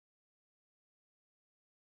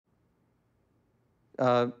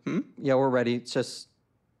Yeah, we're ready. It's just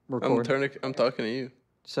record. I'm talking to you.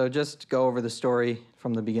 So just go over the story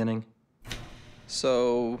from the beginning.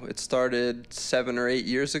 So it started 7 or 8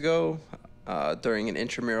 years ago during an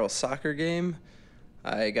intramural soccer game.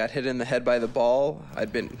 I got hit in the head by the ball.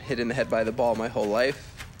 I'd been hit in the head by the ball my whole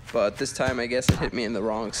life, but this time I guess it hit me in the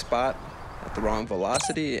wrong spot at the wrong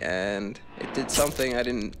velocity, and it did something. I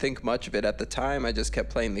didn't think much of it at the time. I just kept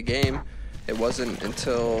playing the game. It wasn't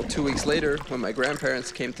until 2 weeks later, when my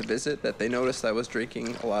grandparents came to visit, that they noticed I was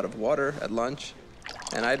drinking a lot of water at lunch,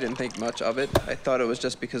 and I didn't think much of it. I thought it was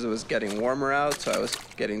just because it was getting warmer out, so I was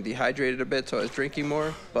getting dehydrated a bit, so I was drinking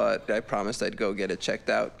more, but I promised I'd go get it checked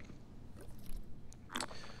out.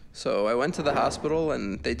 So I went to the hospital,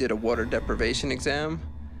 and they did a water deprivation exam.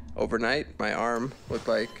 Overnight, my arm looked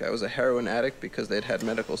like I was a heroin addict because they'd had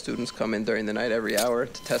medical students come in during the night every hour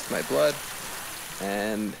to test my blood,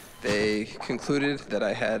 and they concluded that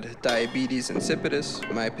I had diabetes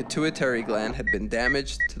insipidus. My pituitary gland had been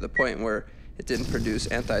damaged to the point where it didn't produce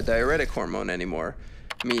antidiuretic hormone anymore,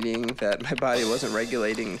 meaning that my body wasn't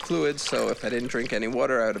regulating fluids, so if I didn't drink any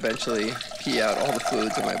water, I would eventually pee out all the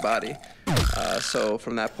fluids in my body. So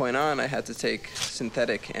from that point on, I had to take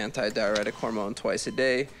synthetic antidiuretic hormone twice a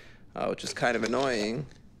day, which is kind of annoying,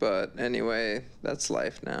 but anyway, that's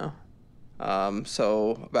life now.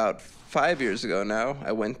 So about 5 years ago now,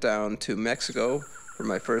 I went down to Mexico for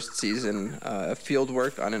my first season of field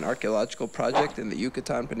work on an archaeological project in the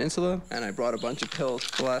Yucatan Peninsula, and I brought a bunch of pills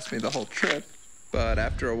to last me the whole trip. But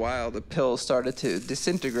after a while, the pills started to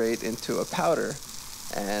disintegrate into a powder,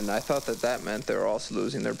 and I thought that that meant they were also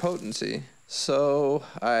losing their potency. So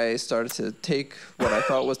I started to take what I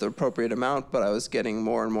thought was the appropriate amount, but I was getting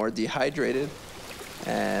more and more dehydrated.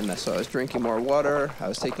 And so I was drinking more water, I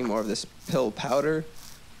was taking more of this pill powder,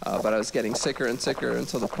 but I was getting sicker and sicker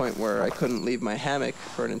until the point where I couldn't leave my hammock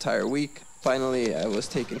for an entire week. Finally, I was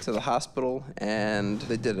taken to the hospital, and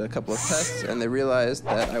they did a couple of tests, and they realized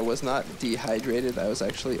that I was not dehydrated, I was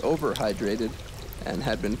actually overhydrated, and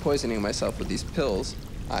had been poisoning myself with these pills.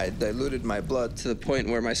 I diluted my blood to the point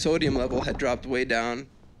where my sodium level had dropped way down.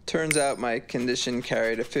 Turns out my condition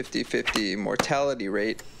carried a 50-50 mortality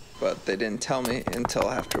rate, but they didn't tell me until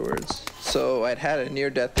afterwards. So I'd had a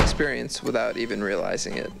near-death experience without even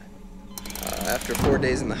realizing it. After 4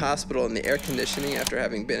 days in the hospital in the air conditioning, after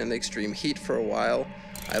having been in the extreme heat for a while,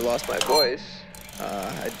 I lost my voice.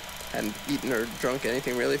 I hadn't eaten or drunk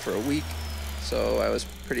anything really for a week, so I was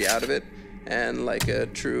pretty out of it. And like a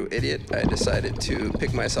true idiot, I decided to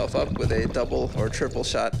pick myself up with a double or triple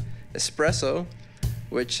shot espresso,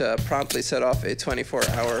 which promptly set off a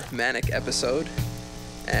 24-hour manic episode.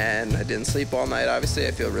 And I didn't sleep all night, obviously.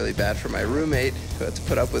 I feel really bad for my roommate who had to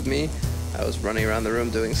put up with me. I was running around the room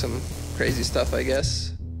doing some crazy stuff, I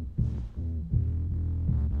guess.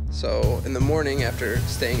 So in the morning, after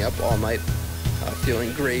staying up all night,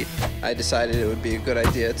 feeling great, I decided it would be a good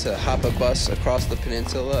idea to hop a bus across the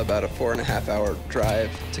peninsula, about a 4.5-hour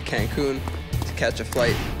drive to Cancun, to catch a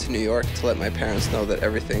flight to New York to let my parents know that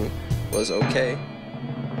everything was okay.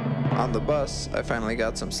 On the bus, I finally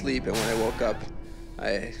got some sleep, and when I woke up,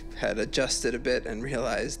 I had adjusted a bit and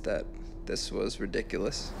realized that this was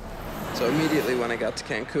ridiculous. So immediately when I got to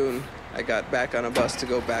Cancun, I got back on a bus to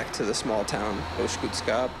go back to the small town,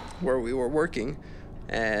 Oxcutzcab, where we were working.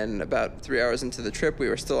 And about 3 hours into the trip, we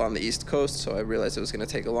were still on the East Coast, so I realized it was going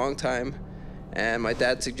to take a long time. And my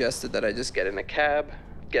dad suggested that I just get in a cab,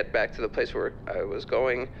 get back to the place where I was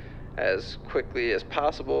going as quickly as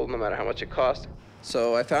possible, no matter how much it cost.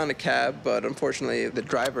 So I found a cab, but unfortunately the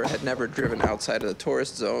driver had never driven outside of the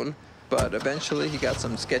tourist zone. But eventually he got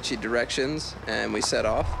some sketchy directions, and we set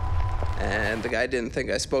off. And the guy didn't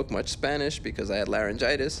think I spoke much Spanish because I had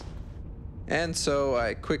laryngitis. And so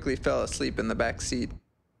I quickly fell asleep in the back seat.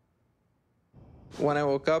 When I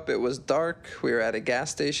woke up, it was dark. We were at a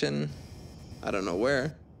gas station, I don't know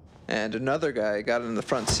where, and another guy got in the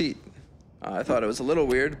front seat. I thought it was a little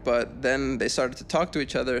weird, but then they started to talk to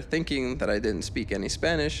each other, thinking that I didn't speak any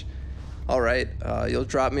Spanish. All right, you'll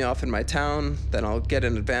drop me off in my town, then I'll get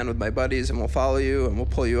in a van with my buddies and we'll follow you and we'll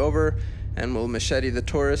pull you over and we'll machete the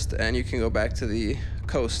tourist and you can go back to the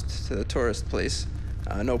coast, to the tourist place.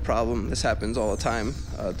 No problem, this happens all the time.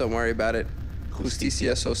 Don't worry about it.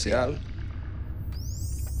 Justicia social.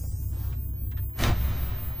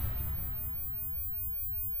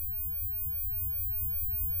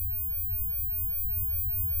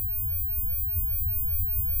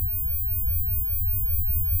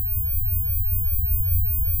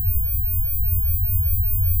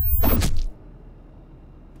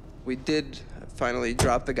 We did finally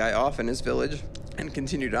drop the guy off in his village and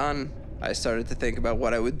continued on. I started to think about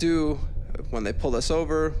what I would do when they pulled us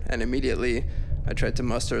over, and immediately I tried to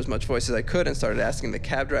muster as much voice as I could and started asking the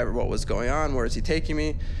cab driver what was going on, where is he taking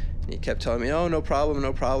me? And he kept telling me, oh, no problem,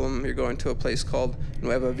 no problem. You're going to a place called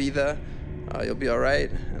Nueva Vida. You'll be all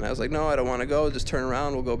right. And I was like, no, I don't want to go. Just turn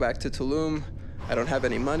around. We'll go back to Tulum. I don't have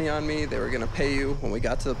any money on me. They were going to pay you when we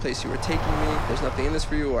got to the place you were taking me. There's nothing in this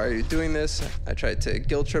for you. Why are you doing this? I tried to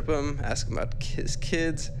guilt trip him, ask him about his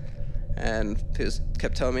kids. And he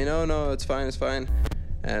kept telling me, no, it's fine, it's fine.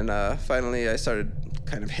 And finally, I started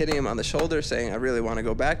kind of hitting him on the shoulder, saying, I really want to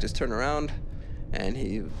go back, just turn around. And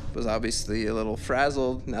he was obviously a little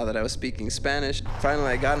frazzled now that I was speaking Spanish. Finally,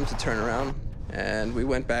 I got him to turn around, and we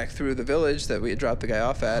went back through the village that we had dropped the guy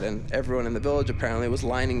off at, and everyone in the village apparently was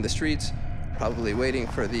lining the streets, probably waiting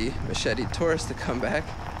for the machete tourist to come back.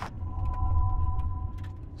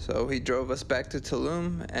 So he drove us back to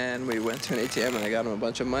Tulum, and we went to an ATM, and I got him a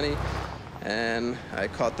bunch of money, and I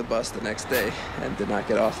caught the bus the next day and did not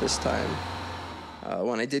get off this time.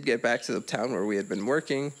 When I did get back to the town where we had been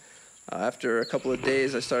working, after a couple of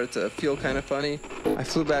days, I started to feel kind of funny. I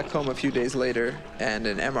flew back home a few days later, and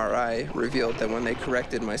an MRI revealed that when they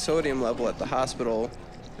corrected my sodium level at the hospital,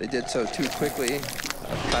 they did so too quickly.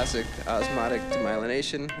 Classic osmotic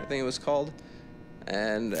demyelination, I think it was called.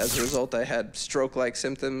 And as a result, I had stroke-like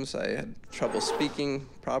symptoms. I had trouble speaking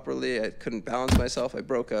properly. I couldn't balance myself. I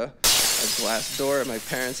broke a glass door at my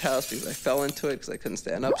parents' house because I fell into it because I couldn't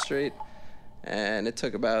stand up straight. And it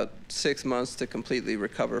took about 6 months to completely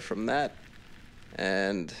recover from that.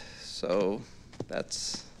 And so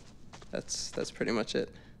that's pretty much it.